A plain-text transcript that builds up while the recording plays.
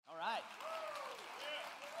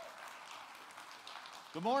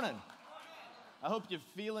Good morning. I hope you're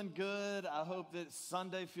feeling good. I hope that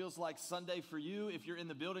Sunday feels like Sunday for you. If you're in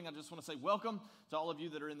the building, I just want to say welcome to all of you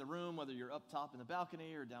that are in the room, whether you're up top in the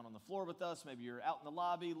balcony or down on the floor with us. Maybe you're out in the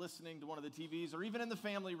lobby listening to one of the TVs or even in the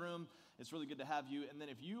family room. It's really good to have you. And then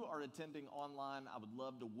if you are attending online, I would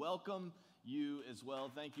love to welcome you as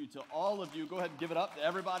well. Thank you to all of you. Go ahead and give it up to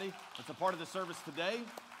everybody that's a part of the service today.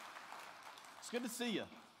 It's good to see you.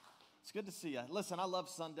 It's good to see you. Listen, I love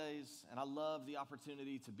Sundays, and I love the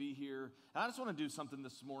opportunity to be here. And I just want to do something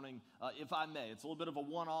this morning, if I may. It's a little bit of a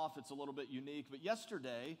one-off. It's a little bit unique. But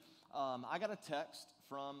yesterday, I got a text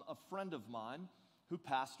from a friend of mine who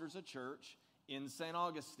pastors a church in St.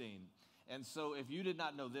 Augustine. And so if you did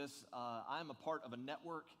not know this, I'm a part of a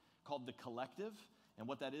network called The Collective. And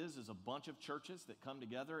what that is a bunch of churches that come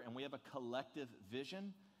together, and we have a collective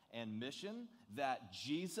vision and mission that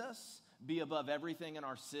Jesus be above everything in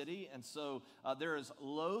our city. And so there is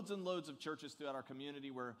loads and loads of churches throughout our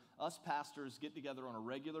community where us pastors get together on a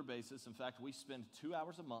regular basis. In fact, we spend 2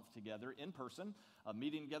 hours a month together in person,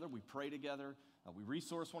 meeting together. We pray together. We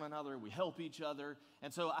resource one another. We help each other.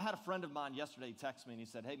 And so I had a friend of mine yesterday text me, and he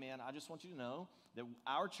said, "Hey, man, I just want you to know that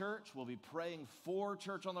our church will be praying for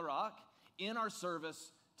Church on the Rock in our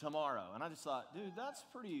service tomorrow." And I just thought, dude, that's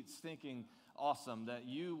pretty stinking awesome that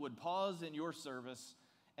you would pause in your service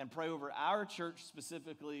and pray over our church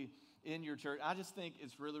specifically in your church. I just think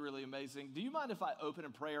it's really, really amazing. Do you mind if I open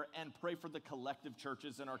in prayer and pray for the collective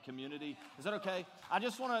churches in our community? Is that okay? I'm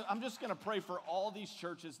just going to pray for all these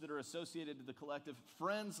churches that are associated to the collective.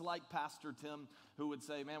 Friends like Pastor Tim who would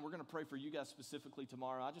say, man, we're going to pray for you guys specifically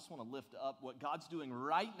tomorrow. I just want to lift up what God's doing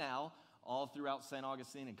right now all throughout St.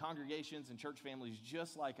 Augustine and congregations and church families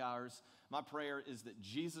just like ours. My prayer is that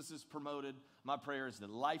Jesus is promoted. My prayer is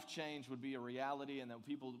that life change would be a reality and that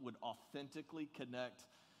people would authentically connect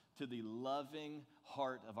to the loving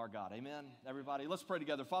heart of our God. Amen, everybody? Let's pray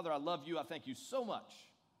together. Father, I love you. I thank you so much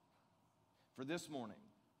for this morning,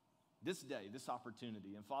 this day, this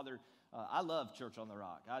opportunity. And Father, I love Church on the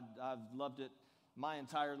Rock. I've loved it my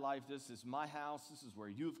entire life. This is my house. This is where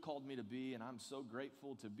you've called me to be, and I'm so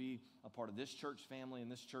grateful to be a part of this church family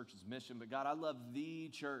and this church's mission. But God, I love the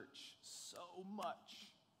church so much.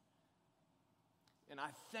 And I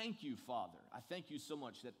thank you, Father. I thank you so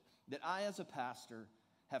much that I, as a pastor,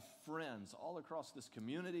 have friends all across this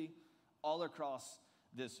community, all across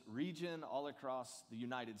this region, all across the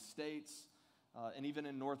United States, and even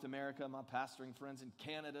in North America, my pastoring friends in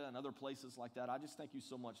Canada and other places like that. I just thank you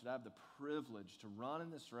so much that I have the privilege to run in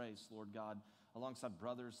this race, Lord God, alongside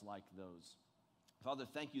brothers like those. Father,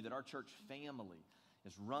 thank you that our church family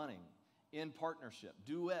is running in partnership,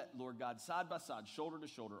 duet, Lord God, side by side, shoulder to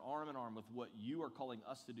shoulder, arm in arm with what you are calling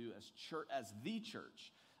us to do as church, as the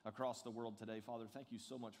church across the world today. Father, thank you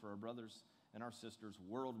so much for our brothers and our sisters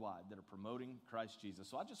worldwide that are promoting Christ Jesus.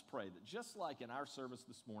 So I just pray that just like in our service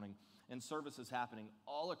this morning and services happening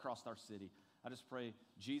all across our city, I just pray,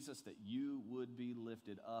 Jesus, that you would be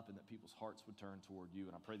lifted up and that people's hearts would turn toward you.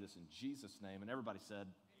 And I pray this in Jesus' name. And everybody said,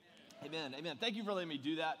 amen, amen. Thank you for letting me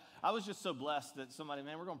do that. I was just so blessed that somebody,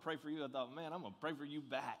 man, we're going to pray for you. I thought, man, I'm going to pray for you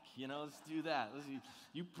back. You know, let's do that.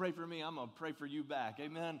 You pray for me, I'm going to pray for you back.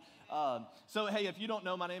 Amen. So, hey, if you don't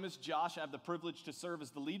know, my name is Josh. I have the privilege to serve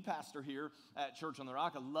as the lead pastor here at Church on the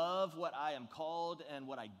Rock. I love what I am called and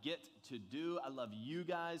what I get to do. I love you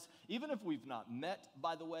guys. Even if we've not met,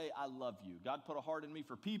 by the way, I love you. God put a heart in me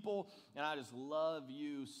for people, and I just love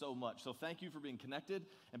you so much. So thank you for being connected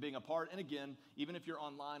and being a part. And again, even if you're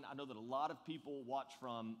online, I know that a lot of people watch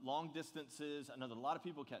from long distances. I know that a lot of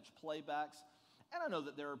people catch playbacks. And I know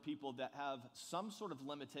that there are people that have some sort of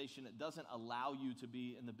limitation that doesn't allow you to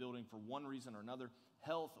be in the building for one reason or another,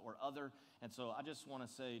 health or other. And so I just want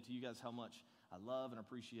to say to you guys how much I love and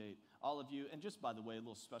appreciate all of you. And just by the way, a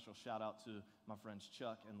little special shout out to my friends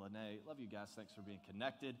Chuck and Lene. Love you guys. Thanks for being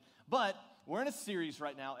connected. But we're in a series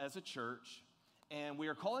right now as a church, and we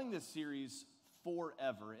are calling this series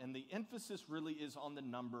Forever. And the emphasis really is on the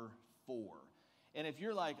number 4. And if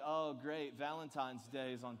you're like, oh, great, Valentine's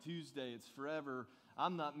Day is on Tuesday, it's forever,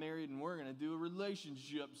 I'm not married, and we're going to do a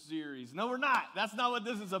relationship series. No, we're not. That's not what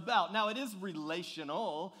this is about. Now, it is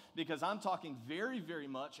relational because I'm talking very, very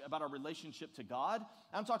much about our relationship to God.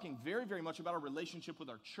 I'm talking very, very much about our relationship with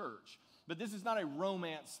our church. But this is not a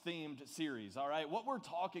romance-themed series, all right? What we're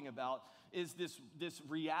talking about is this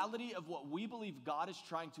reality of what we believe God is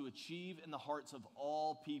trying to achieve in the hearts of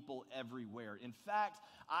all people everywhere. In fact,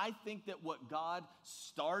 I think that what God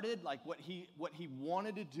started, like what he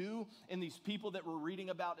wanted to do in these people that we're reading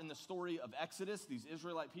about in the story of Exodus, these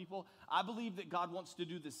Israelite people, I believe that God wants to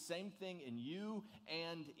do the same thing in you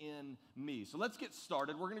and in me. So let's get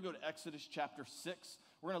started. We're going to go to Exodus chapter 6.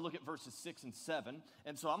 we're going to look at verses 6 and 7.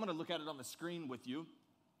 And so I'm going to look at it on the screen with you.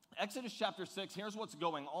 Exodus chapter 6, here's what's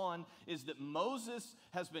going on, is that Moses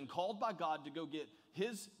has been called by God to go get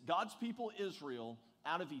God's people Israel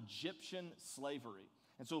out of Egyptian slavery.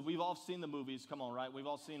 And so we've all seen the movies, come on, right? We've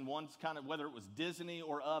all seen ones kind of, whether it was Disney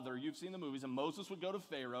or other, you've seen the movies, and Moses would go to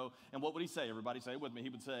Pharaoh, and what would he say? Everybody say it with me. He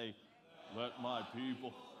would say, let my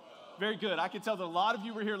people. Very good. I can tell that a lot of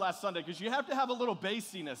you were here last Sunday because you have to have a little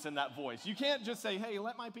bassiness in that voice. You can't just say, hey,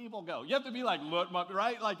 let my people go. You have to be like,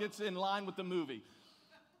 right? Like it's in line with the movie.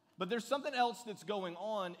 But there's something else that's going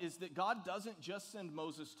on, is that God doesn't just send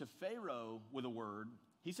Moses to Pharaoh with a word.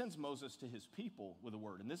 He sends Moses to his people with a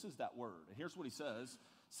word, and this is that word. And here's what he says.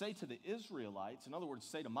 Say to the Israelites, in other words,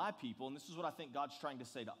 say to my people, and this is what I think God's trying to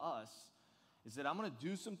say to us, is that I'm going to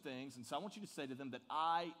do some things, and so I want you to say to them that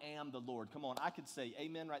I am the Lord. Come on, I could say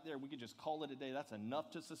amen right there. We could just call it a day. That's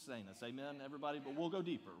enough to sustain us. Amen, everybody? But we'll go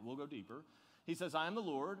deeper. We'll go deeper. He says, I am the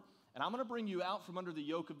Lord, and I'm going to bring you out from under the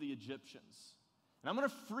yoke of the Egyptians, and I'm going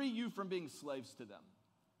to free you from being slaves to them.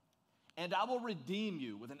 And I will redeem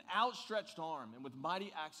you with an outstretched arm and with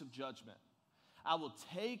mighty acts of judgment. I will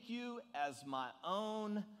take you as my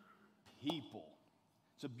own people.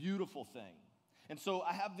 It's a beautiful thing. And so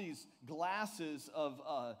I have these glasses of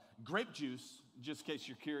grape juice, just in case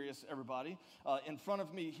you're curious, everybody, in front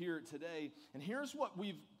of me here today. And here's what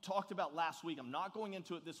we've talked about last week. I'm not going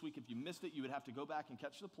into it this week. If you missed it, you would have to go back and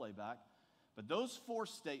catch the playback. But those 4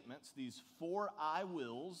 statements, these 4 I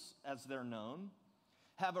wills, as they're known,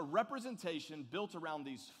 have a representation built around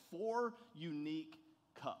these 4 unique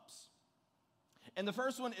cups. And the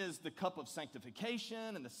first one is the cup of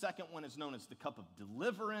sanctification, and the second one is known as the cup of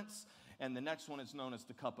deliverance, and the next one is known as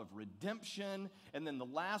the cup of redemption, and then the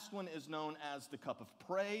last one is known as the cup of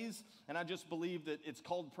praise. And I just believe that it's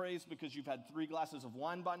called praise because you've had 3 glasses of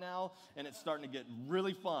wine by now, and it's starting to get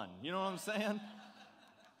really fun. You know what I'm saying?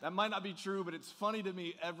 That might not be true, but it's funny to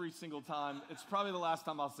me every single time. It's probably the last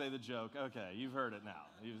time I'll say the joke. Okay, you've heard it now.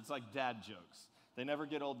 It's like dad jokes. They never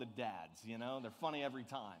get old, the dads, you know? They're funny every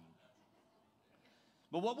time.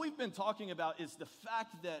 But what we've been talking about is the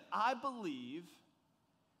fact that I believe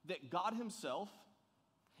that God himself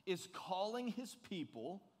is calling his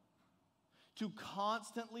people to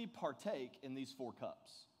constantly partake in these 4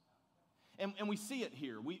 cups. And we see it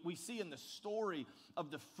here. We see in the story of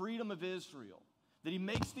the freedom of Israel that he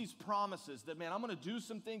makes these promises that, man, I'm going to do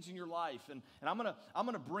some things in your life, and I'm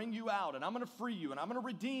going to bring you out, and I'm going to free you, and I'm going to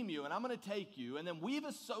redeem you, and I'm going to take you. And then we've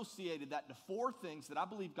associated that to 4 things that I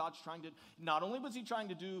believe God's trying to, not only was he trying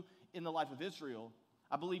to do in the life of Israel,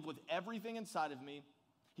 I believe with everything inside of me,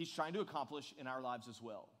 he's trying to accomplish in our lives as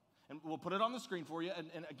well. And we'll put it on the screen for you.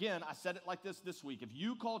 And again, I said it like this week. If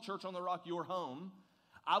you call Church on the Rock your home,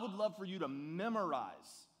 I would love for you to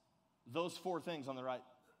memorize those 4 things on the right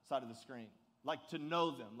side of the screen. Like to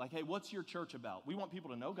know them. Like, hey, what's your church about? We want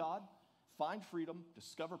people to know God, find freedom,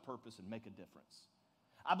 discover purpose, and make a difference.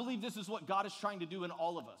 I believe this is what God is trying to do in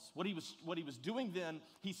all of us. What he was doing then,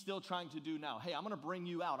 he's still trying to do now. Hey, I'm going to bring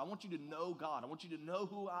you out. I want you to know God. I want you to know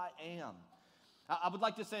who I am. I would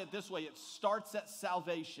like to say it this way. It starts at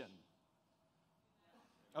salvation.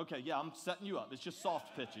 Okay, yeah, I'm setting you up. It's just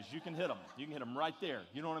soft pitches. You can hit them. You can hit them right there.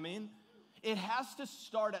 You know what I mean? It has to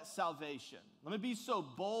start at salvation. Let me be so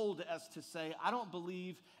bold as to say, I don't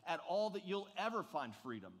believe at all that you'll ever find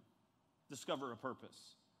freedom, discover a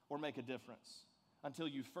purpose, or make a difference until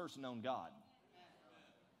you've first known God.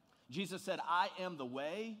 Jesus said, I am the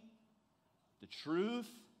way, the truth,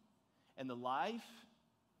 and the life,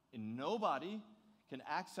 and nobody can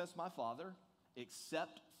access my Father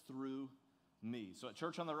except through me. So at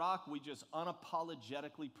Church on the Rock, we just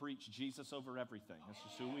unapologetically preach Jesus over everything. That's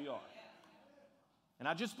just who we are. And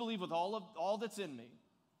I just believe with all that's in me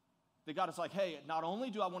that God is like, hey, not only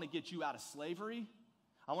do I want to get you out of slavery,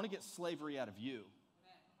 I want to get slavery out of you.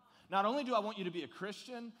 Not only do I want you to be a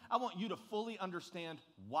Christian, I want you to fully understand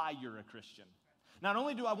why you're a Christian. Not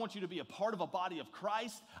only do I want you to be a part of a body of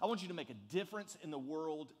Christ, I want you to make a difference in the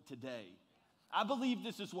world today. I believe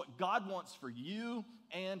this is what God wants for you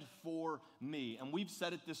and for me. And we've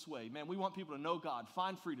said it this way, man, we want people to know God,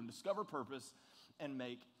 find freedom, discover purpose, and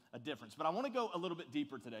make a difference. But I want to go a little bit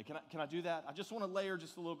deeper today. Can I do that? I just want to layer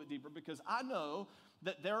just a little bit deeper because I know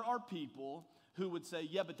that there are people who would say,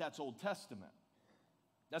 yeah, but that's Old Testament.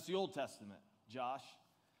 That's the Old Testament, Josh.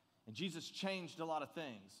 And Jesus changed a lot of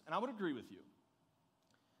things. And I would agree with you.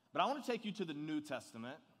 But I want to take you to the New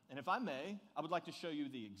Testament. And if I may, I would like to show you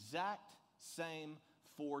the exact same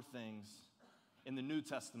 4 things in the New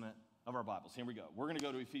Testament of our Bibles. Here we go. We're going to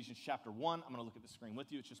go to Ephesians chapter 1. I'm going to look at the screen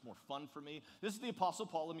with you. It's just more fun for me. This is the Apostle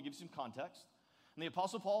Paul. Let me give you some context. And the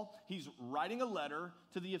Apostle Paul, he's writing a letter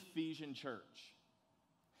to the Ephesian church.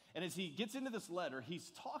 And as he gets into this letter,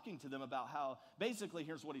 he's talking to them about how, basically,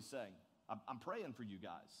 here's what he's saying. I'm praying for you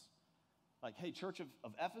guys. Like, hey, church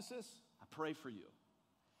of Ephesus, I pray for you.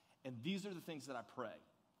 And these are the things that I pray.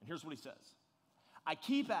 And here's what he says. I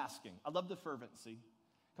keep asking. I love the fervency.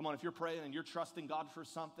 Come on, if you're praying and you're trusting God for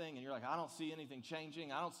something and you're like, I don't see anything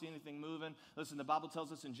changing, I don't see anything moving. Listen, the Bible tells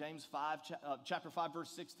us in James 5, chapter 5, verse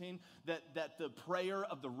 16, that the prayer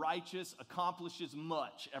of the righteous accomplishes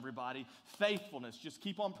much, everybody. Faithfulness, just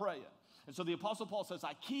keep on praying. And so the Apostle Paul says,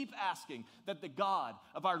 I keep asking that the God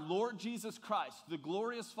of our Lord Jesus Christ, the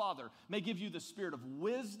glorious Father, may give you the spirit of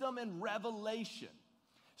wisdom and revelation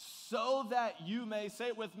so that you may, say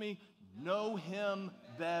it with me, know him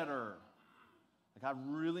better. Like, I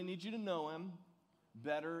really need you to know him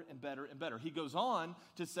better and better and better. He goes on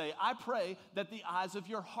to say, I pray that the eyes of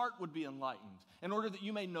your heart would be enlightened in order that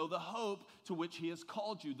you may know the hope to which he has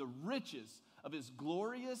called you, the riches of his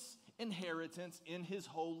glorious inheritance in his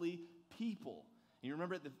holy people. And you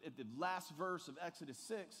remember at the last verse of Exodus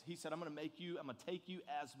 6, he said, I'm going to take you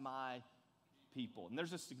as my people. And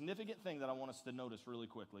there's a significant thing that I want us to notice really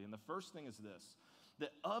quickly. And the first thing is this,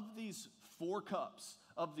 that of these 4 cups,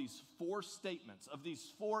 of these 4 statements, of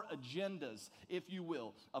these 4 agendas, if you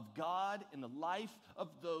will, of God in the life of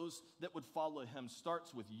those that would follow him,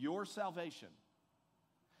 starts with your salvation.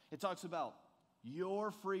 It talks about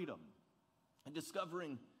your freedom and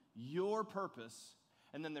discovering your purpose.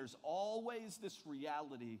 And then there's always this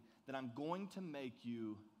reality that I'm going to make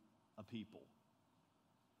you a people.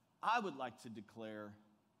 I would like to declare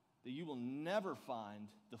that you will never find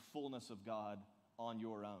the fullness of God on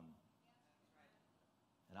your own.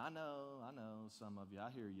 And I know some of you,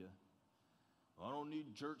 I hear you. Well, I don't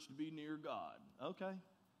need church to be near God. Okay.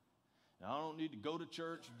 Now, I don't need to go to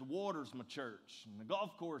church. The water's my church, and the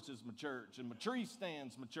golf course is my church, and my tree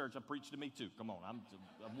stand's my church. I preach to me too. Come on, I'm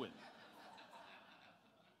with you.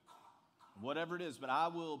 Whatever it is, but I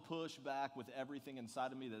will push back with everything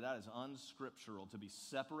inside of me that is unscriptural, to be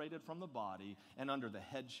separated from the body and under the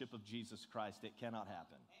headship of Jesus Christ. It cannot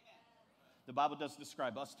happen. The Bible does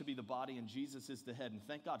describe us to be the body and Jesus is the head, and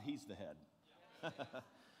thank God he's the head.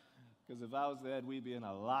 Because if I was the head, we'd be in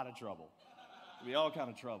a lot of trouble. We'd be all kind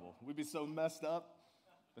of trouble. We'd be so messed up.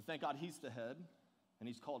 But thank God he's the head, and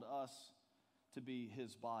he's called us to be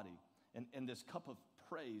his body. And this cup of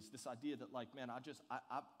praise, this idea that, like, man,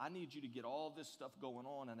 I need you to get all this stuff going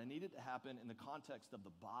on, and I need it to happen in the context of the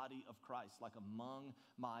body of Christ, like among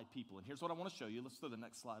my people. And here's what I want to show you. Let's throw the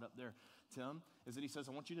next slide up there, Tim, is that he says,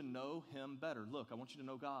 I want you to know him better. Look, I want you to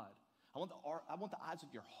know God. I want the eyes of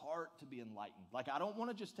your heart to be enlightened. Like, I don't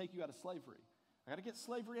want to just take you out of slavery. I got to get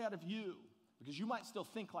slavery out of you. Because you might still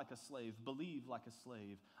think like a slave, believe like a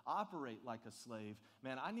slave, operate like a slave.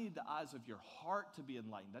 Man, I need the eyes of your heart to be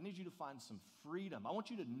enlightened. I need you to find some freedom. I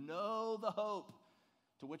want you to know the hope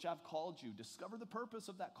to which I've called you. Discover the purpose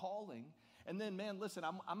of that calling. And then, man, listen,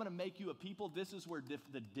 I'm going to make you a people. This is where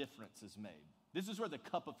the difference is made. This is where the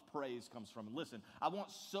cup of praise comes from. And listen, I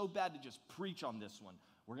want so bad to just preach on this one.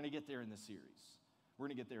 We're going to get there in this series. We're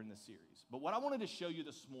going to get there in this series. But what I wanted to show you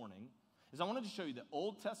this morning is I wanted to show you the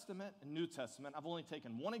Old Testament and New Testament. I've only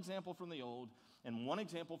taken one example from the Old and one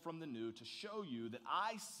example from the New to show you that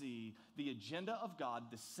I see the agenda of God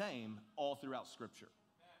the same all throughout Scripture.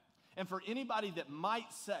 And for anybody that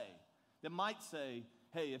might say,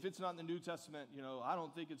 hey, if it's not in the New Testament, I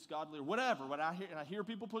don't think it's godly or whatever. When I hear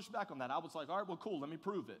people push back on that, I was like, all right, well, cool, let me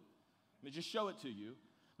prove it. Let me just show it to you.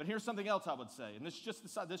 But here's something else I would say, and this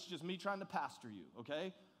is just me trying to pastor you,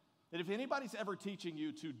 okay? That if anybody's ever teaching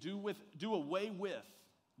you to do away with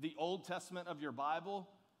the Old Testament of your Bible,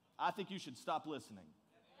 I think you should stop listening.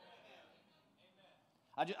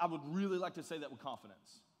 I would really like to say that with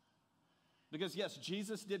confidence. Because yes,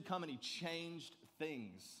 Jesus did come and he changed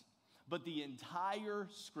things. But the entire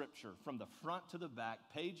Scripture, from the front to the back,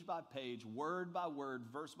 page by page, word by word,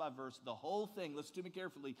 verse by verse, the whole thing, listen to me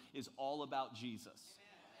carefully, is all about Jesus.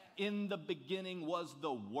 In the beginning was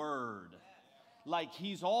the Word. Like,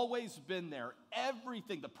 he's always been there.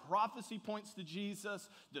 Everything, the prophecy points to Jesus,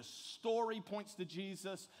 the story points to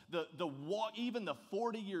Jesus, even the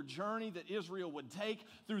 40-year journey that Israel would take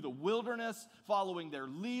through the wilderness, following their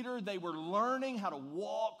leader, they were learning how to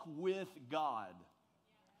walk with God.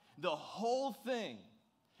 The whole thing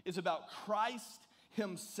is about Christ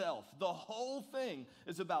himself. The whole thing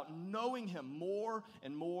is about knowing him more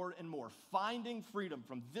and more and more, finding freedom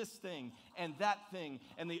from this thing and that thing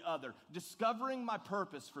and the other, discovering my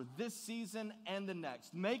purpose for this season and the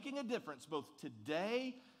next, making a difference both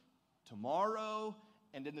today, tomorrow,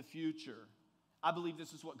 and in the future. I believe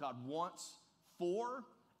this is what God wants for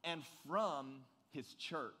and from his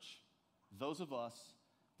church, those of us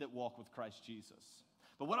that walk with Christ Jesus.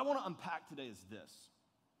 But what I want to unpack today is this.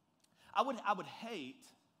 I would hate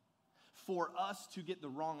for us to get the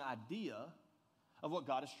wrong idea of what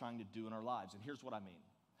God is trying to do in our lives. And here's what I mean.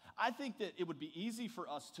 I think that it would be easy for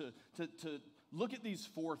us to look at these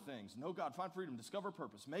four things: know God, find freedom, discover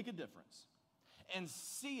purpose, make a difference, and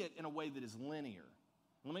see it in a way that is linear.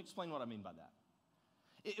 Let me explain what I mean by that.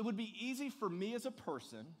 It would be easy for me as a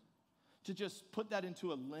person to just put that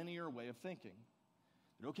into a linear way of thinking.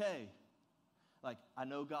 But okay, like, I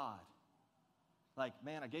know God. Like,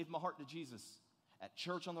 man, I gave my heart to Jesus at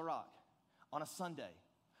Church on the Rock on a Sunday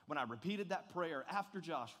when I repeated that prayer after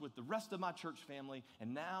Josh with the rest of my church family,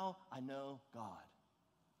 and now I know God.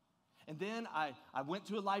 And then I went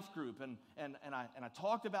to a life group, and I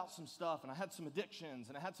talked about some stuff, and I had some addictions,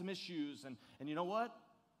 and I had some issues, and you know what?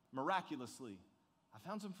 Miraculously, I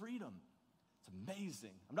found some freedom. It's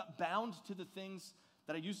amazing. I'm not bound to the things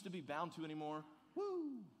that I used to be bound to anymore.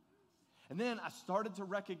 Woo! And then I started to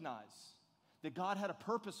recognize that God had a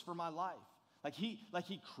purpose for my life. Like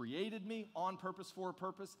he created me on purpose for a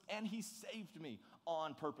purpose, and he saved me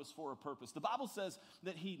on purpose for a purpose. The Bible says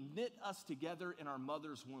that he knit us together in our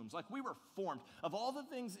mother's wombs. Like, we were formed. Of all the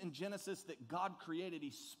things in Genesis that God created,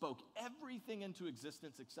 he spoke everything into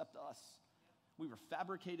existence except us. We were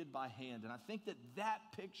fabricated by hand, and I think that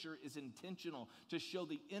picture is intentional to show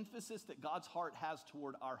the emphasis that God's heart has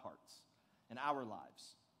toward our hearts and our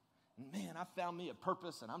lives. And man, I found me a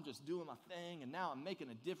purpose, and I'm just doing my thing, and now I'm making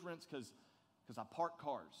a difference because I park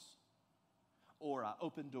cars, or I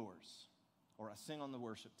open doors, or I sing on the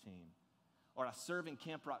worship team, or I serve in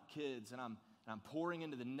Camp Rock Kids, and I'm pouring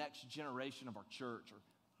into the next generation of our church, or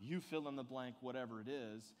you fill in the blank, whatever it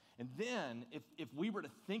is. And then, if we were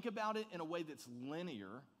to think about it in a way that's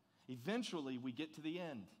linear, eventually we get to the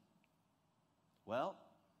end. Well,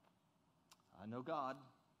 I know God.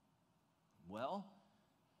 Well,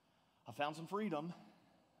 I found some freedom.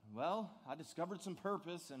 Well, I discovered some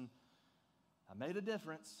purpose, and I made a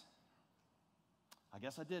difference. I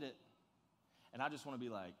guess I did it. And I just want to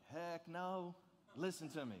be like, heck no. Listen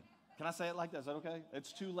to me. Can I say it like that? Is that okay?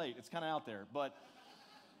 It's too late. It's kind of out there. But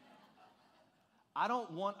I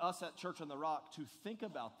don't want us at Church on the Rock to think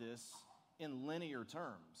about this in linear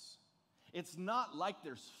terms. It's not like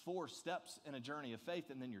there's 4 steps in a journey of faith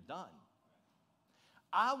and then you're done.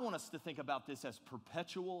 I want us to think about this as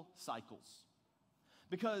perpetual cycles.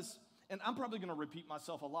 Because, and I'm probably going to repeat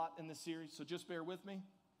myself a lot in this series, so just bear with me.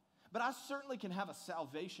 But I certainly can have a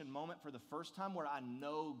salvation moment for the first time where I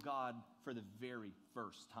know God for the very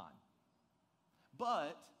first time.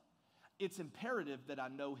 But it's imperative that I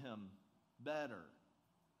know him better,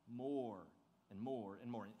 more and more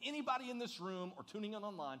and more. And anybody in this room or tuning in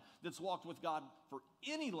online that's walked with God for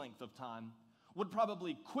any length of time would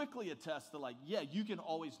probably quickly attest to, like, yeah, you can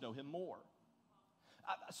always know him more.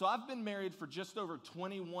 So I've been married for just over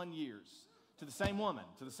 21 years to the same woman.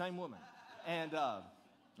 And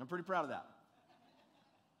I'm pretty proud of that.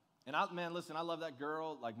 And man, listen, I love that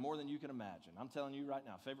girl like more than you can imagine. I'm telling you right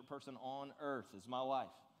now, favorite person on earth is my wife.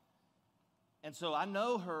 And so I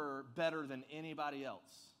know her better than anybody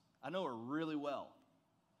else. I know her really well.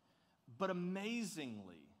 But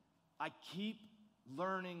amazingly, I keep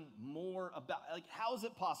learning more about, like, how is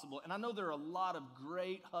it possible? And I know there are a lot of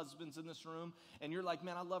great husbands in this room, and you're like,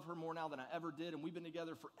 man, I love her more now than I ever did, and we've been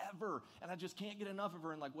together forever, and I just can't get enough of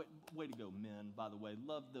her. And like, way to go, men, by the way.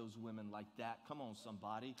 Love those women like that. Come on,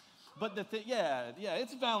 somebody. But the thing, yeah,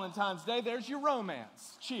 it's Valentine's Day. There's your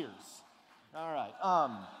romance. Cheers. All right.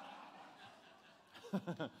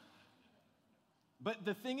 But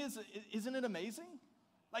the thing is, isn't it amazing?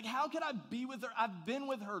 Like, how could I be with her? I've been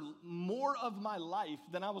with her more of my life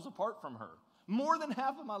than I was apart from her. More than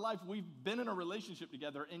half of my life, we've been in a relationship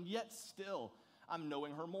together, and yet still, I'm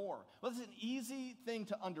knowing her more. Well, it's an easy thing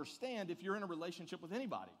to understand if you're in a relationship with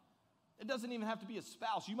anybody. It doesn't even have to be a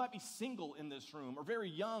spouse. You might be single in this room or very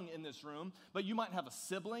young in this room, but you might have a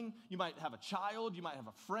sibling, you might have a child, you might have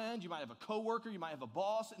a friend, you might have a coworker, you might have a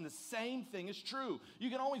boss, and the same thing is true.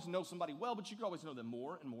 You can always know somebody well, but you can always know them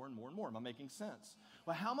more and more and more and more. Am I making sense?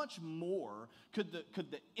 Well, how much more could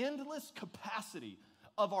the endless capacity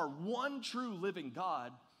of our one true living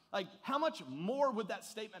God, like, how much more would that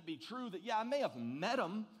statement be true that, yeah, I may have met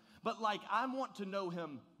him, but like, I want to know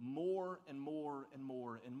him more and more and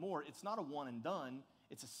more and more. It's not a one and done.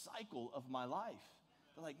 It's a cycle of my life.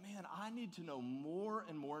 They're like, man, I need to know more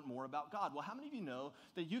and more and more about God. Well, how many of you know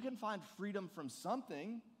that you can find freedom from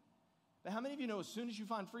something, but how many of you know as soon as you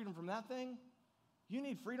find freedom from that thing, you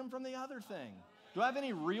need freedom from the other thing? Do I have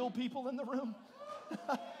any real people in the room?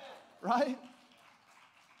 Right?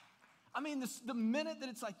 I mean, the minute that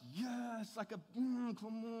it's like, yes, like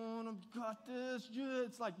come on, I've got this, yeah,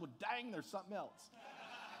 it's like, well, dang, there's something else.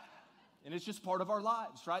 And it's just part of our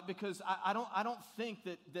lives, right? Because I don't think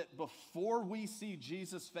that before we see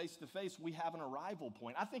Jesus face to face, we have an arrival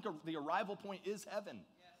point. I think the arrival point is heaven.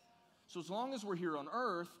 So as long as we're here on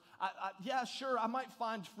earth, yeah, sure, I might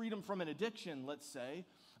find freedom from an addiction, let's say,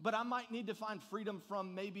 but I might need to find freedom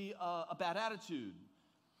from maybe a bad attitude.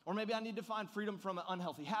 Or maybe I need to find freedom from an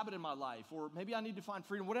unhealthy habit in my life. Or maybe I need to find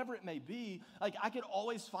freedom, whatever it may be. Like, I could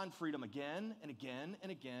always find freedom again and again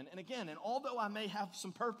and again and again. And although I may have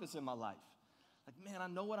some purpose in my life, like, man, I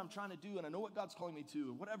know what I'm trying to do and I know what God's calling me to,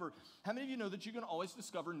 or whatever. How many of you know that you can always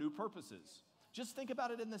discover new purposes? Just think about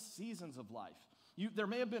it in the seasons of life. There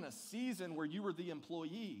may have been a season where you were the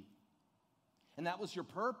employee, and that was your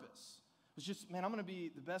purpose. It was just, man, I'm going to be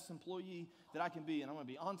the best employee that I can be, and I'm going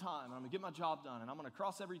to be on time, and I'm going to get my job done, and I'm going to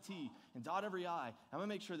cross every T and dot every I. I'm going to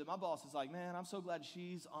make sure that my boss is like, man, I'm so glad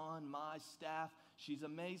she's on my staff. She's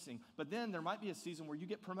amazing. But then there might be a season where you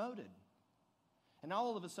get promoted. And now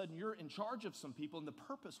all of a sudden you're in charge of some people, and the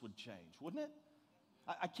purpose would change, wouldn't it?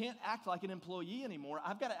 I can't act like an employee anymore.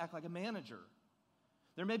 I've got to act like a manager.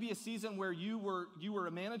 There may be a season where you were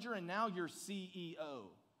a manager, and now you're CEO.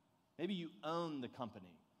 Maybe you own the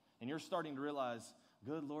company. And you're starting to realize,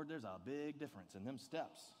 good Lord, there's a big difference in them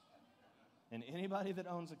steps. And anybody that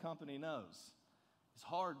owns a company knows it's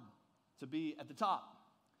hard to be at the top,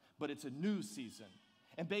 but it's a new season.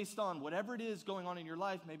 And based on whatever it is going on in your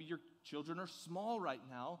life, maybe your children are small right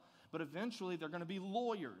now, but eventually they're going to be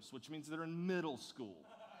lawyers, which means they're in middle school.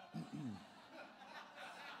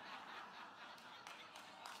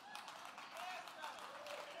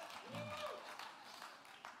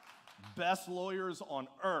 Best lawyers on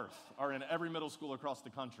earth are in every middle school across the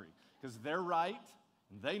country because they're right,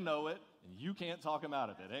 and they know it, and you can't talk them out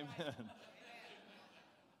of it. Amen.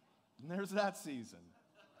 And there's that season.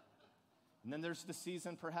 And then there's the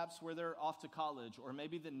season perhaps where they're off to college, or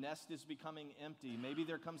maybe the nest is becoming empty. Maybe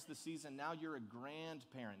there comes the season, now you're a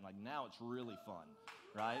grandparent. Like, now it's really fun,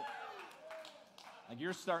 right? Like,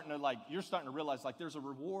 you're starting to realize, like, there's a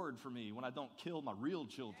reward for me when I don't kill my real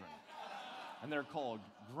children. And they're called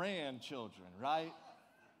grandchildren, right?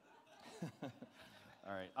 All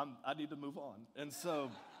right, I need to move on. And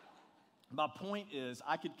so my point is,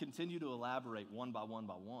 I could continue to elaborate one by one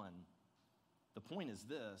by one. The point is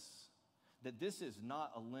this, that this is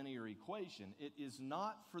not a linear equation. It is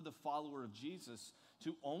not for the follower of Jesus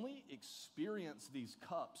to only experience these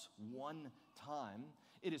cups one time.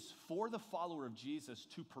 It is for the follower of Jesus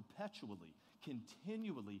to perpetually,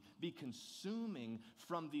 continually be consuming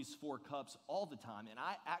from these four cups all the time. And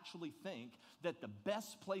I actually think that the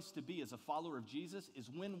best place to be as a follower of Jesus is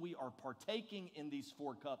when we are partaking in these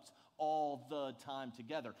four cups all the time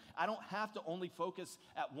together. I don't have to only focus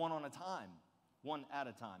at one at a time.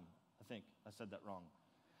 I think I said that wrong.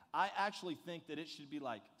 I actually think that it should be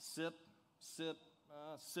like sip, sip,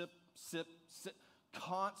 sip, sip, sip.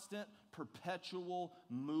 Constant, perpetual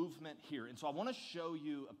movement here. And so I want to show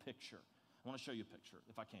you a picture.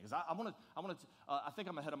 If I can, because I think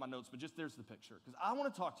I'm ahead of my notes, but just there's the picture. Because I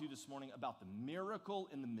want to talk to you this morning about the miracle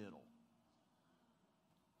in the middle.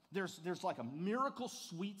 There's like a miracle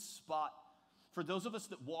sweet spot for those of us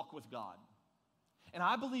that walk with God. And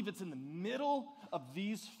I believe it's in the middle of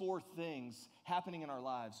these four things happening in our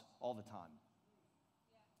lives all the time.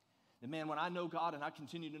 And man, when I know God and I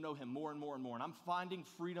continue to know Him more and more and more, and I'm finding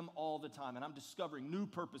freedom all the time, and I'm discovering new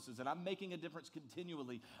purposes, and I'm making a difference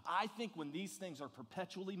continually, I think when these things are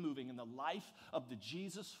perpetually moving in the life of the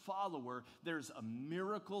Jesus follower, there's a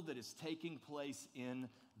miracle that is taking place in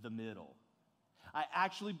the middle. I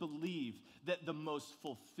actually believe that the most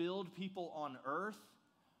fulfilled people on earth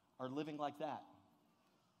are living like that.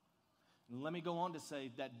 And let me go on to say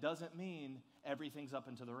that doesn't mean everything's up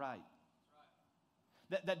and to the right.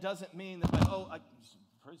 That doesn't mean that,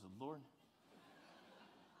 praise the Lord.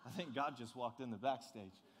 I think God just walked in the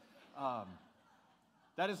backstage.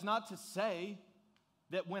 That is not to say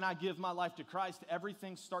that when I give my life to Christ,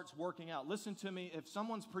 everything starts working out. Listen to me, if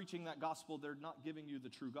someone's preaching that gospel, they're not giving you the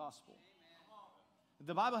true gospel.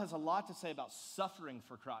 The Bible has a lot to say about suffering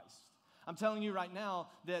for Christ. I'm telling you right now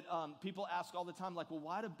that people ask all the time, like, well,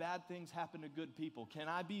 why do bad things happen to good people? Can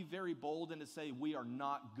I be very bold and to say we are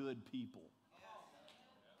not good people?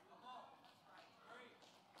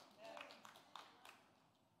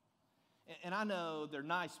 And I know they're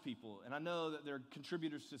nice people, and I know that they're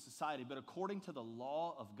contributors to society, but according to the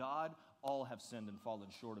law of God, all have sinned and fallen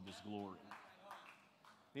short of His glory.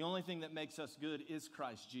 The only thing that makes us good is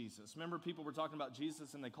Christ Jesus. Remember, people were talking about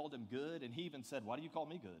Jesus, and they called Him good, and He even said, why do you call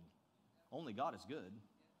me good? Only God is good.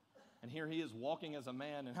 And here He is walking as a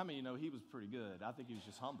man, and how many of you know He was pretty good? I think He was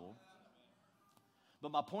just humble.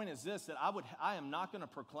 But my point is this, that I am not going to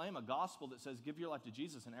proclaim a gospel that says give your life to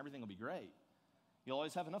Jesus and everything will be great. You'll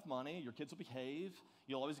always have enough money, your kids will behave,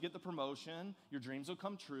 you'll always get the promotion, your dreams will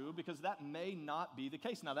come true, because that may not be the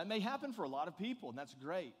case. Now, that may happen for a lot of people, and that's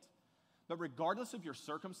great. But regardless of your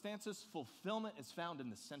circumstances, fulfillment is found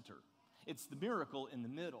in the center. It's the miracle in the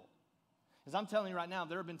middle. As I'm telling you right now,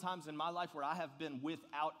 there have been times in my life where I have been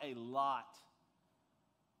without a lot,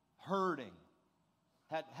 hurting,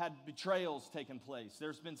 had betrayals taken place.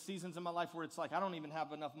 There's been seasons in my life where it's like I don't even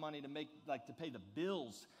have enough money to pay the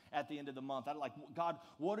bills at the end of the month. I'm like, God,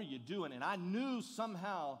 what are you doing? And I knew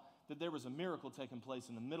somehow that there was a miracle taking place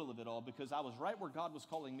in the middle of it all, because I was right where God was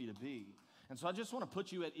calling me to be. And so I just want to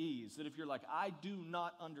put you at ease that if you're like, I do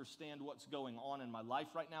not understand what's going on in my life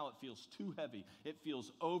right now, it feels too heavy, it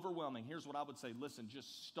feels overwhelming, here's what I would say. Listen,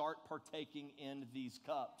 just start partaking in these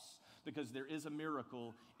cups, because there is a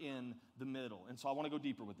miracle in the middle. And so I want to go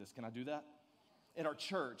deeper with this. Can I do that? At our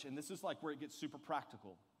church, and this is like where it gets super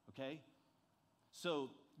practical, okay? So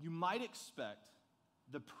you might expect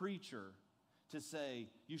the preacher to say,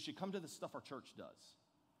 you should come to the stuff our church does,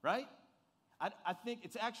 right? I think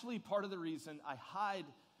it's actually part of the reason I hide.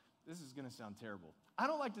 This is going to sound terrible. I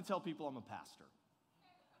don't like to tell people I'm a pastor.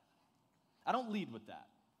 I don't lead with that.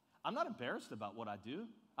 I'm not embarrassed about what I do.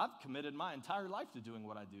 I've committed my entire life to doing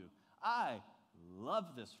what I do. I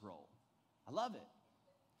love this role. I love it.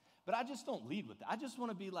 But I just don't lead with that. I just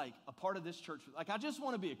want to be like a part of this church. Like I just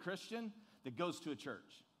want to be a Christian that goes to a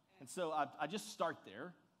church. And so I just start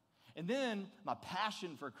there. And then my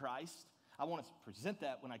passion for Christ, I want to present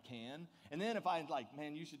that when I can. And then if I like,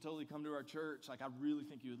 man, you should totally come to our church. Like, I really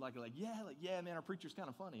think you would like it. Like, yeah, man, our preacher's kind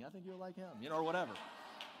of funny. I think you'll like him, or whatever.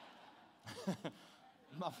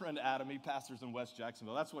 My friend Adam, he pastors in West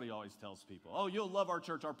Jacksonville. That's what he always tells people. Oh, you'll love our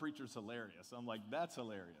church. Our preacher's hilarious. I'm like, that's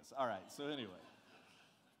hilarious. All right, so anyway.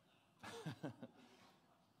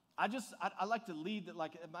 I like to lead that,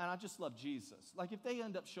 like, man, I just love Jesus. Like, if they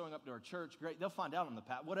end up showing up to our church, great. They'll find out on the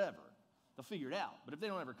path, whatever. They'll figure it out. But if they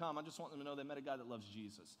don't ever come, I just want them to know they met a guy that loves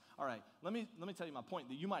Jesus. All right, let me tell you my point,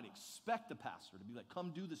 that you might expect a pastor to be like,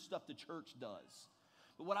 come do the stuff the church does.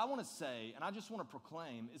 But what I want to say, and I just want to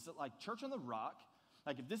proclaim, is that like Church on the Rock,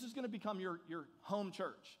 like if this is going to become your home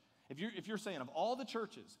church, if you're saying of all the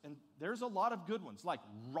churches, and there's a lot of good ones, like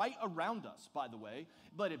right around us, by the way,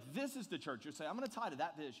 but if this is the church, you're saying, I'm going to tie to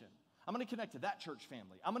that vision. I'm going to connect to that church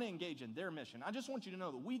family. I'm going to engage in their mission. I just want you to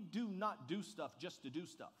know that we do not do stuff just to do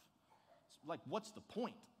stuff. It's like, what's the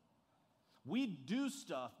point? We do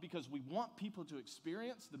stuff because we want people to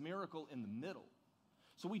experience the miracle in the middle.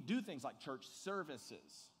 So we do things like church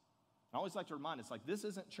services. I always like to remind us, like, this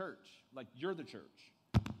isn't church. Like, you're the church.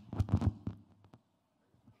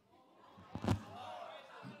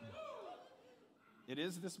 It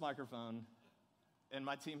is this microphone, and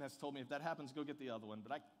my team has told me if that happens, go get the other one,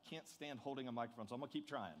 but I can't stand holding a microphone, so I'm going to keep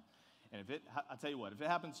trying. And I'll tell you what, if it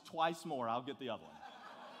happens twice more, I'll get the other one.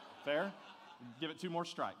 Fair? Give it 2 more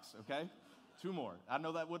strikes, okay? 2 more. I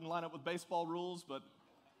know that wouldn't line up with baseball rules, but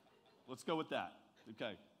let's go with that,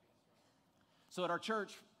 okay? So at our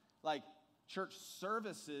church, like, church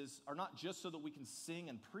services are not just so that we can sing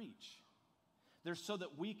and preach. They're so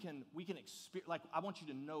that we can experience, like, I want you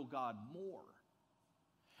to know God more.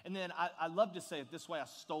 And then I love to say it this way. I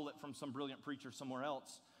stole it from some brilliant preacher somewhere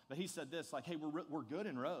else. But he said this, like, hey, we're good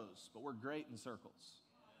in rows, but we're great in circles.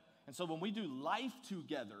 And so when we do life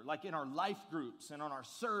together, like in our life groups and on our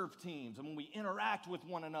serve teams, and when we interact with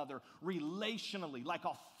one another relationally, like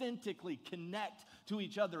authentically connect to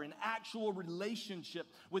each other in actual relationship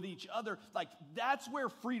with each other, like that's where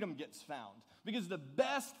freedom gets found. Because the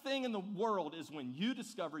best thing in the world is when you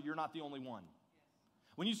discover you're not the only one.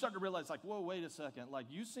 When you start to realize, like, whoa, wait a second, like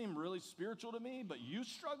you seem really spiritual to me, but you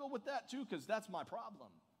struggle with that too, because that's my problem.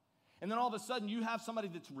 And then all of a sudden you have somebody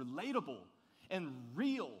that's relatable and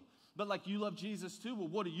real, but like you love Jesus too. Well,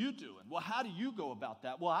 what are you doing? Well, how do you go about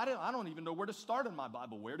that? Well, I don't even know where to start in my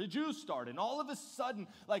Bible. Where did you start? And all of a sudden,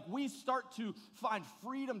 like we start to find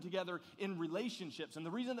freedom together in relationships. And the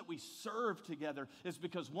reason that we serve together is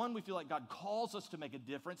because 1, we feel like God calls us to make a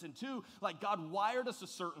difference. And 2, like God wired us a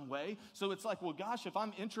certain way. So it's like, well, gosh, if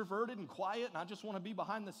I'm introverted and quiet and I just want to be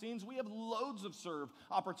behind the scenes, we have loads of serve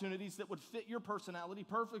opportunities that would fit your personality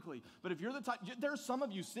perfectly. But if you're the type, there's some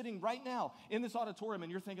of you sitting right now in this auditorium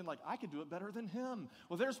and you're thinking like, I could do it better than him.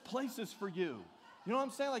 Well, there's places for you. You know what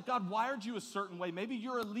I'm saying? Like God wired you a certain way. Maybe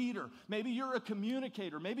you're a leader. Maybe you're a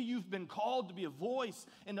communicator. Maybe you've been called to be a voice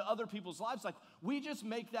into other people's lives. Like we just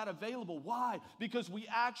make that available. Why? Because we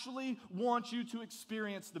actually want you to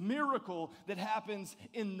experience the miracle that happens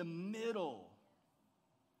in the middle.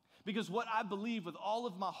 Because what I believe with all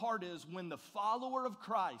of my heart is when the follower of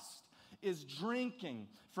Christ is drinking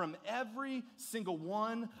from every single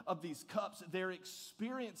one of these cups, they're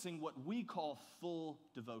experiencing what we call full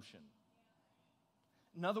devotion.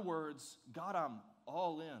 In other words, God, I'm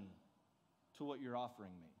all in to what you're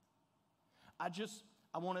offering me.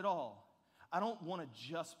 I want it all. I don't want to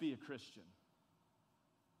just be a Christian.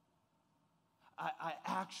 I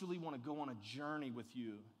actually want to go on a journey with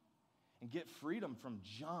you and get freedom from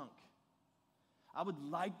junk. I would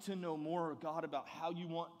like to know more, God, about how you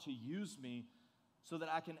want to use me so that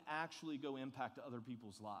I can actually go impact other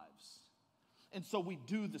people's lives. And so we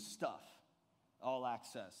do the stuff, All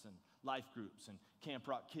Access and life groups and Camp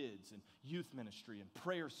Rock Kids and youth ministry and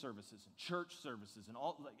prayer services and church services and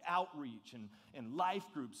all like outreach and life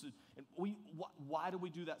groups. And why do we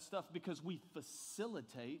do that stuff? Because we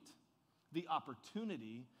facilitate the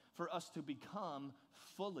opportunity for us to become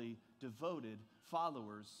fully devoted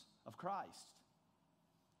followers of Christ.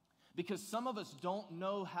 Because some of us don't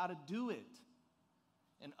know how to do it,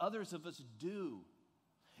 and others of us do.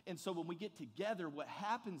 And so when we get together, what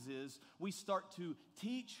happens is we start to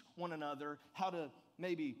teach one another how to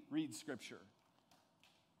maybe read Scripture,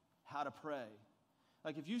 how to pray.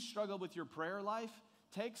 Like if you struggle with your prayer life,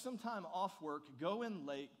 take some time off work, go in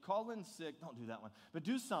late, call in sick. Don't do that one, but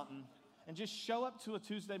do something and just show up to a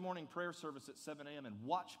Tuesday morning prayer service at 7 a.m. and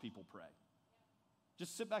watch people pray.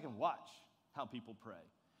 Just sit back and watch how people pray.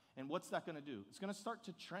 And what's that going to do? It's going to start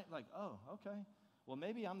to train, like, oh, okay. Well,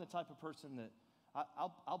 maybe I'm the type of person that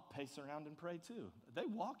I'll pace around and pray too. They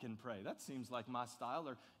walk and pray. That seems like my style.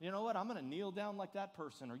 Or, you know what, I'm going to kneel down like that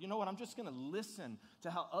person. Or, you know what, I'm just going to listen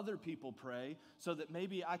to how other people pray so that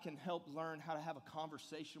maybe I can help learn how to have a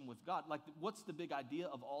conversation with God. Like, what's the big idea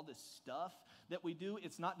of all this stuff that we do?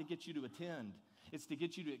 It's not to get you to attend. It's to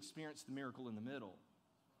get you to experience the miracle in the middle,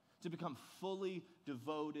 to become fully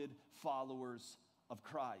devoted followers of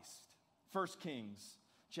Christ. 1 Kings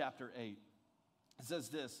chapter 8. It says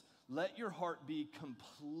this, let your heart be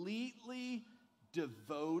completely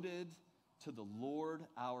devoted to the Lord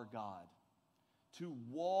our God, to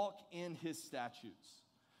walk in his statutes,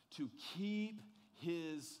 to keep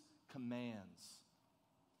his commands.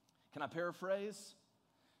 Can I paraphrase?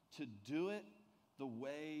 To do it the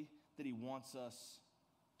way that he wants us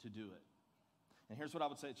to do it. And here's what I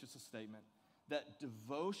would say, it's just a statement, that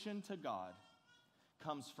devotion to God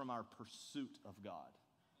comes from our pursuit of God.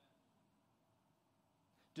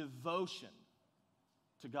 Devotion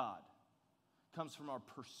to God comes from our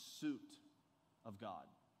pursuit of God.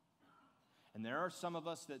 And there are some of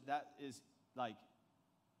us that is like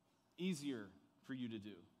easier for you to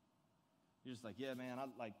do. You're just like, yeah, man,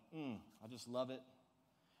 I just love it.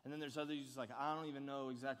 And then there's others who's like, I don't even know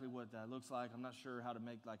exactly what that looks like. I'm not sure how to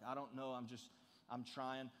make, I don't know. I'm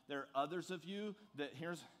trying. There are others of you that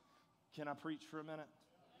can I preach for a minute?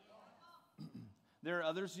 There are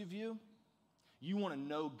others of you, you want to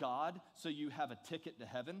know God so you have a ticket to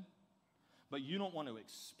heaven, but you don't want to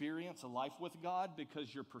experience a life with God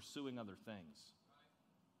because you're pursuing other things.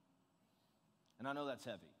 And I know that's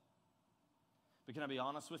heavy. But can I be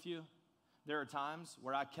honest with you? There are times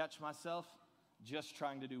where I catch myself just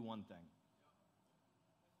trying to do one thing.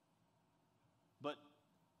 But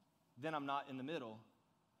then I'm not in the middle.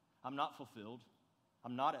 I'm not fulfilled.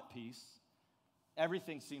 I'm not at peace.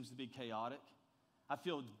 Everything seems to be chaotic. I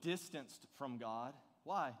feel distanced from God.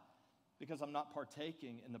 Why? Because I'm not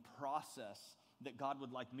partaking in the process that God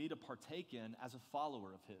would like me to partake in as a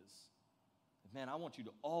follower of his. Man, I want you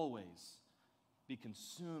to always be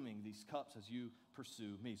consuming these cups as you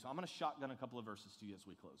pursue me. So I'm going to shotgun a couple of verses to you as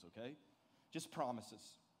we close, okay? Just promises.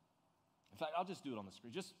 In fact, I'll just do it on the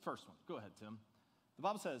screen. Just first one. Go ahead, Tim. The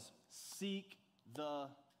Bible says, seek the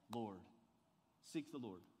Lord. Seek the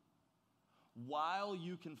Lord while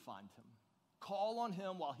you can find him. Call on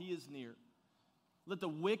him while he is near. Let the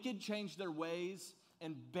wicked change their ways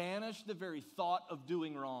and banish the very thought of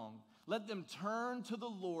doing wrong. Let them turn to the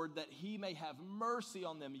Lord that he may have mercy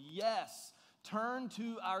on them. Yes, turn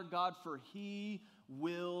to our God, for he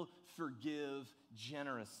will forgive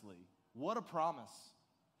generously. What a promise.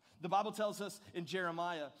 The Bible tells us in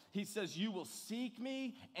Jeremiah, he says, you will seek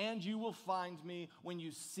me and you will find me when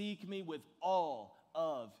you seek me with all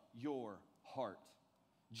of your heart.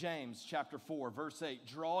 James chapter 4, verse 8,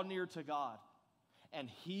 draw near to God and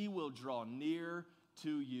he will draw near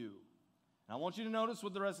to you. And I want you to notice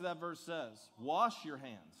what the rest of that verse says. Wash your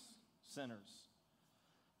hands, sinners,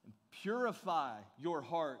 and purify your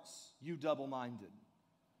hearts, you double-minded.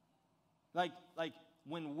 Like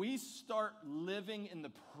when we start living in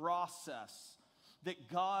the process that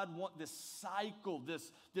God wants, this cycle,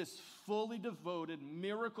 this fully devoted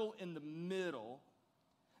miracle in the middle,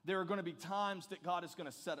 There are going to be times that God is going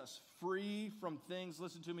to set us free from things,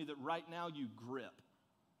 listen to me, that right now you grip.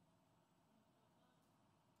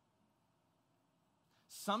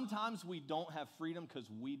 Sometimes we don't have freedom because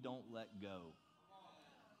we don't let go.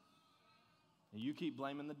 And you keep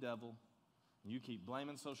blaming the devil, and you keep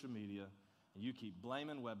blaming social media, and you keep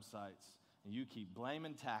blaming websites, and you keep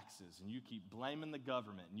blaming taxes, and you keep blaming the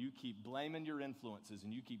government, and you keep blaming your influences,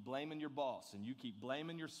 and you keep blaming your boss, and you keep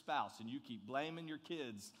blaming your spouse, and you keep blaming your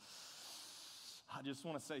kids. I just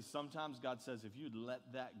want to say sometimes God says, if you'd let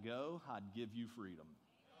that go, I'd give you freedom.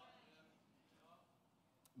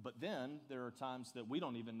 But then there are times that we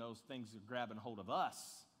don't even know things are grabbing hold of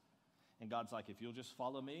us. And God's like, if you'll just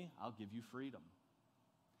follow me, I'll give you freedom.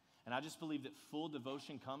 And I just believe that full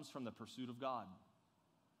devotion comes from the pursuit of God,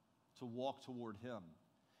 to walk toward Him.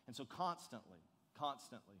 And so constantly,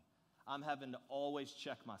 I'm having to always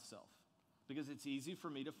check myself, because it's easy for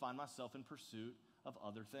me to find myself in pursuit of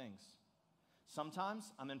other things.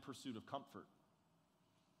 Sometimes I'm in pursuit of comfort.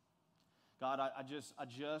 God, I just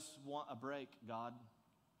want a break, God.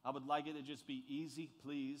 I would like it to just be easy,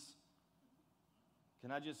 please.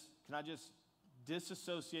 Can I just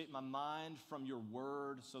disassociate my mind from your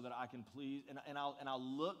word so that I can please, and I'll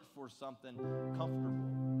look for something comfortable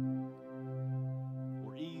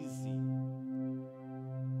or easy.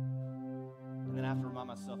 And then I have to remind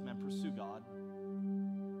myself, man, pursue God.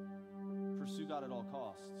 Pursue God at all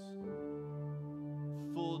costs.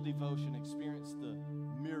 Full devotion, experience the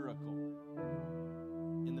miracle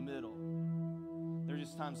in the middle. There are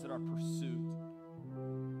just times that our pursuit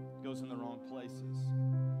goes in the wrong places.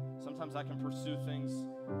 Sometimes I can pursue things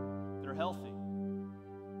that are healthy.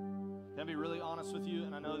 Can I be really honest with you?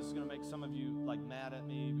 And I know this is going to make some of you mad at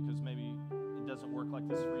me because maybe it doesn't work like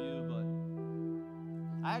this for you, but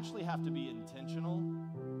I actually have to be intentional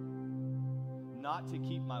not to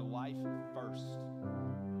keep my wife first.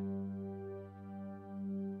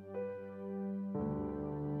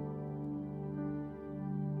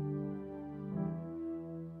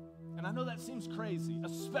 And I know that seems crazy,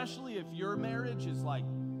 especially if your marriage is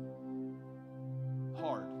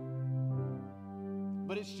hard.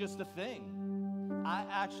 But it's just a thing. I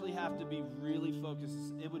actually have to be really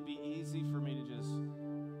focused. It would be easy for me to just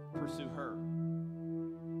pursue her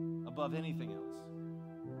above anything else.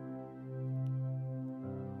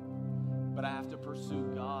 But I have to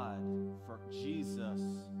pursue God for Jesus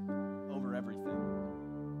over everything.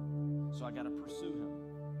 So I got to pursue Him.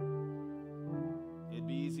 It'd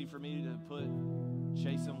be easy for me to put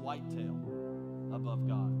chasing whitetail above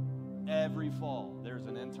God. Every fall, there's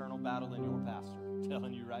an internal battle in your pastor. I'm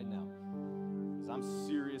telling you right now. Because I'm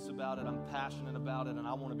serious about it, I'm passionate about it, and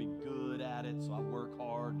I want to be good at it, so I work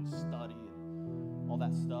hard and study and all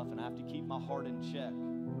that stuff, and I have to keep my heart in check.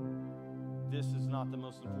 This is not the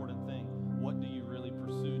most important thing. What do you really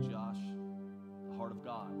pursue, Josh? The heart of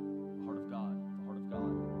God, the heart of God, the heart of God.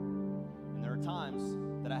 And there are times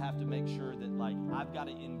that I have to make sure that I've got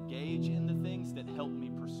to engage in the things that help me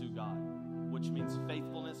pursue God, which means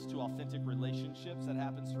faithfulness to authentic relationships. That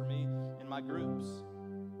happens for me in my groups.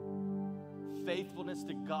 Faithfulness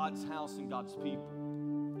to God's house and God's people.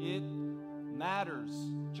 It matters,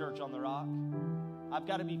 Church on the Rock. I've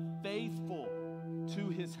got to be faithful to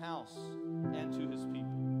His house and to His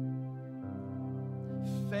people.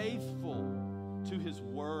 Faithful to His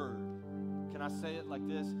word. Can I say it like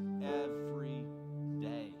this? Every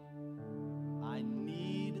day. I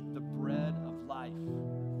need the bread of life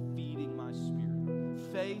feeding my spirit.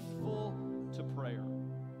 Faithful to prayer.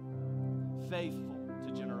 Faithful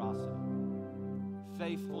to generosity.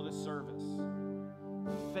 Faithful to service.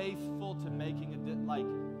 Faithful to making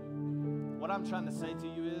what I'm trying to say to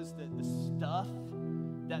you is that the stuff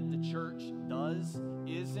that the church does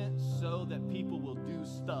isn't so that people will do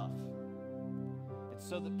stuff. It's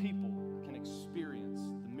so that people can experience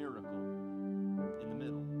the miracle in the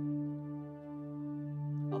middle.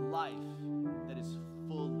 A life that is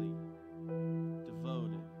fully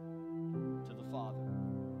devoted to the Father.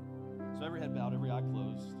 So every head bowed, every eye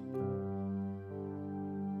closed.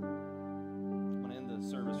 I'm going to end the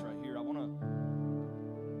service right here. I want to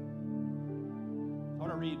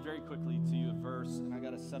read very quickly to you a verse, and I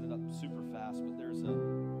got to set it up super fast, but there's a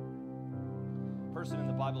person in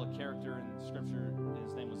the Bible, a character in Scripture,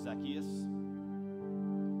 his name was Zacchaeus,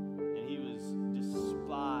 and he was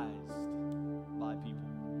despised by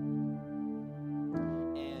people.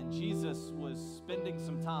 And Jesus was spending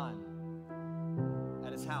some time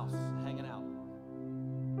at his house, hanging out.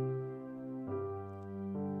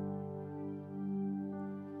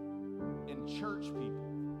 And church people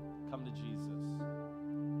come to Jesus.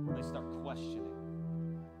 They start questioning,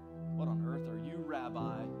 what on earth are you,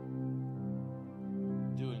 Rabbi,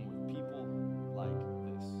 doing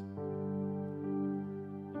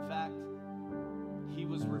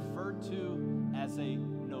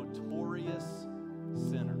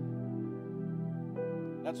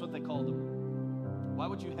That's what they called him. Why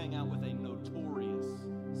would you hang out with a notorious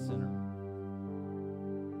sinner?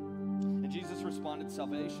 And Jesus responded,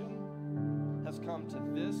 salvation has come to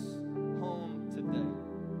this home today.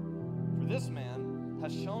 For this man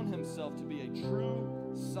has shown himself to be a true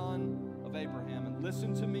son of Abraham. And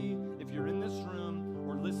listen to me, if you're in this room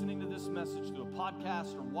or listening to this message through a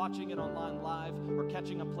podcast or watching it online live or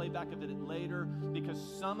catching a playback of it later, because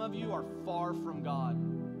some of you are far from God.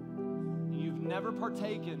 You've never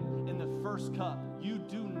partaken in the first cup. You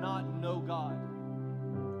do not know God.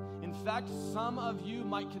 In fact, some of you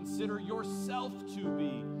might consider yourself to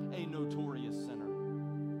be a notorious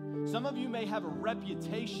sinner. Some of you may have a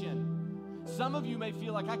reputation. Some of you may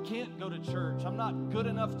feel like, I can't go to church. I'm not good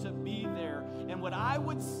enough to be there. And what I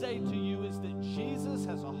would say to you is that Jesus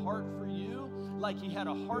has a heart for you like he had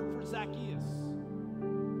a heart for Zacchaeus.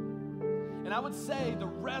 And I would say the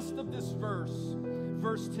rest of this verse,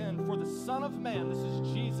 verse 10, for the Son of Man, this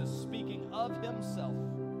is Jesus speaking of himself,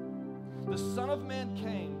 the Son of Man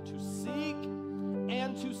came to seek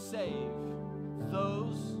and to save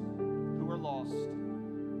those who are lost.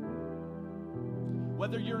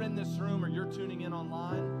 Whether you're in this room or you're tuning in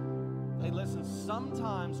online, hey, listen,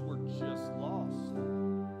 sometimes we're just lost.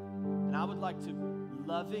 And I would like to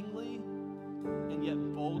lovingly and yet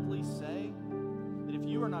boldly say that if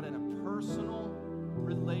you are not in a personal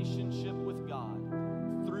relationship with God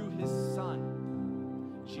through his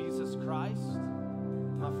Son, Jesus Christ,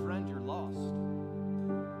 my friend, you're lost.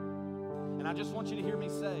 And I just want you to hear me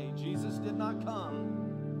say, Jesus did not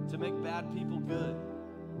come to make bad people good.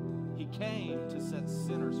 He came to set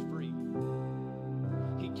sinners free.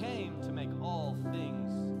 He came to make all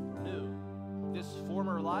things new. This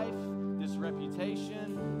former life, this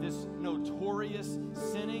reputation, this notorious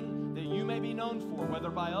sinning that you may be known for, whether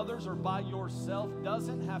by others or by yourself,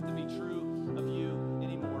 doesn't have to be true of you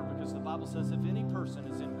anymore, because the Bible says if any person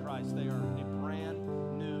is in Christ, they are a brand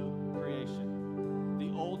new creation. The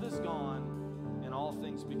old is gone and all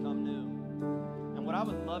things become new. And what I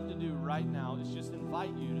would love to do right now is just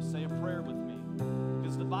invite you to say a prayer with me.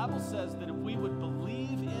 Because the Bible says that if we would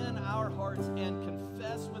believe in our hearts and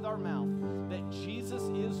confess with our mouth that Jesus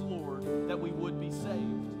is Lord, that we would be saved.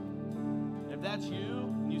 And if that's you,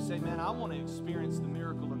 and you say, man, I want to experience the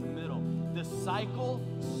miracle in the middle, the cycle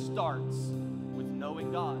starts with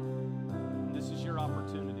knowing God. And this is your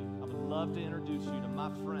opportunity. I would love to introduce you to my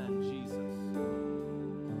friend, Jesus.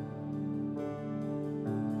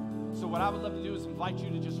 So what I would love to do is invite you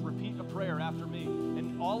to just repeat a prayer after me.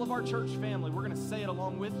 And all of our church family, we're going to say it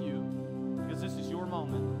along with you, because this is your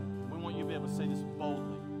moment. We want you to be able to say this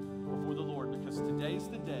boldly before the Lord, because today's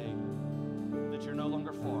the day that you're no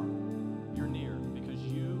longer far. You're near, because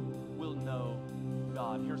you will know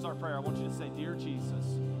God. Here's our prayer. I want you to say, Dear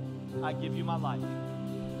Jesus, I give you my life.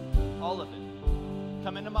 All of it.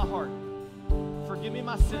 Come into my heart. Forgive me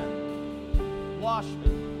my sin. Wash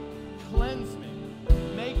me. Cleanse me.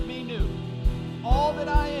 Make me new. All that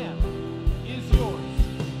I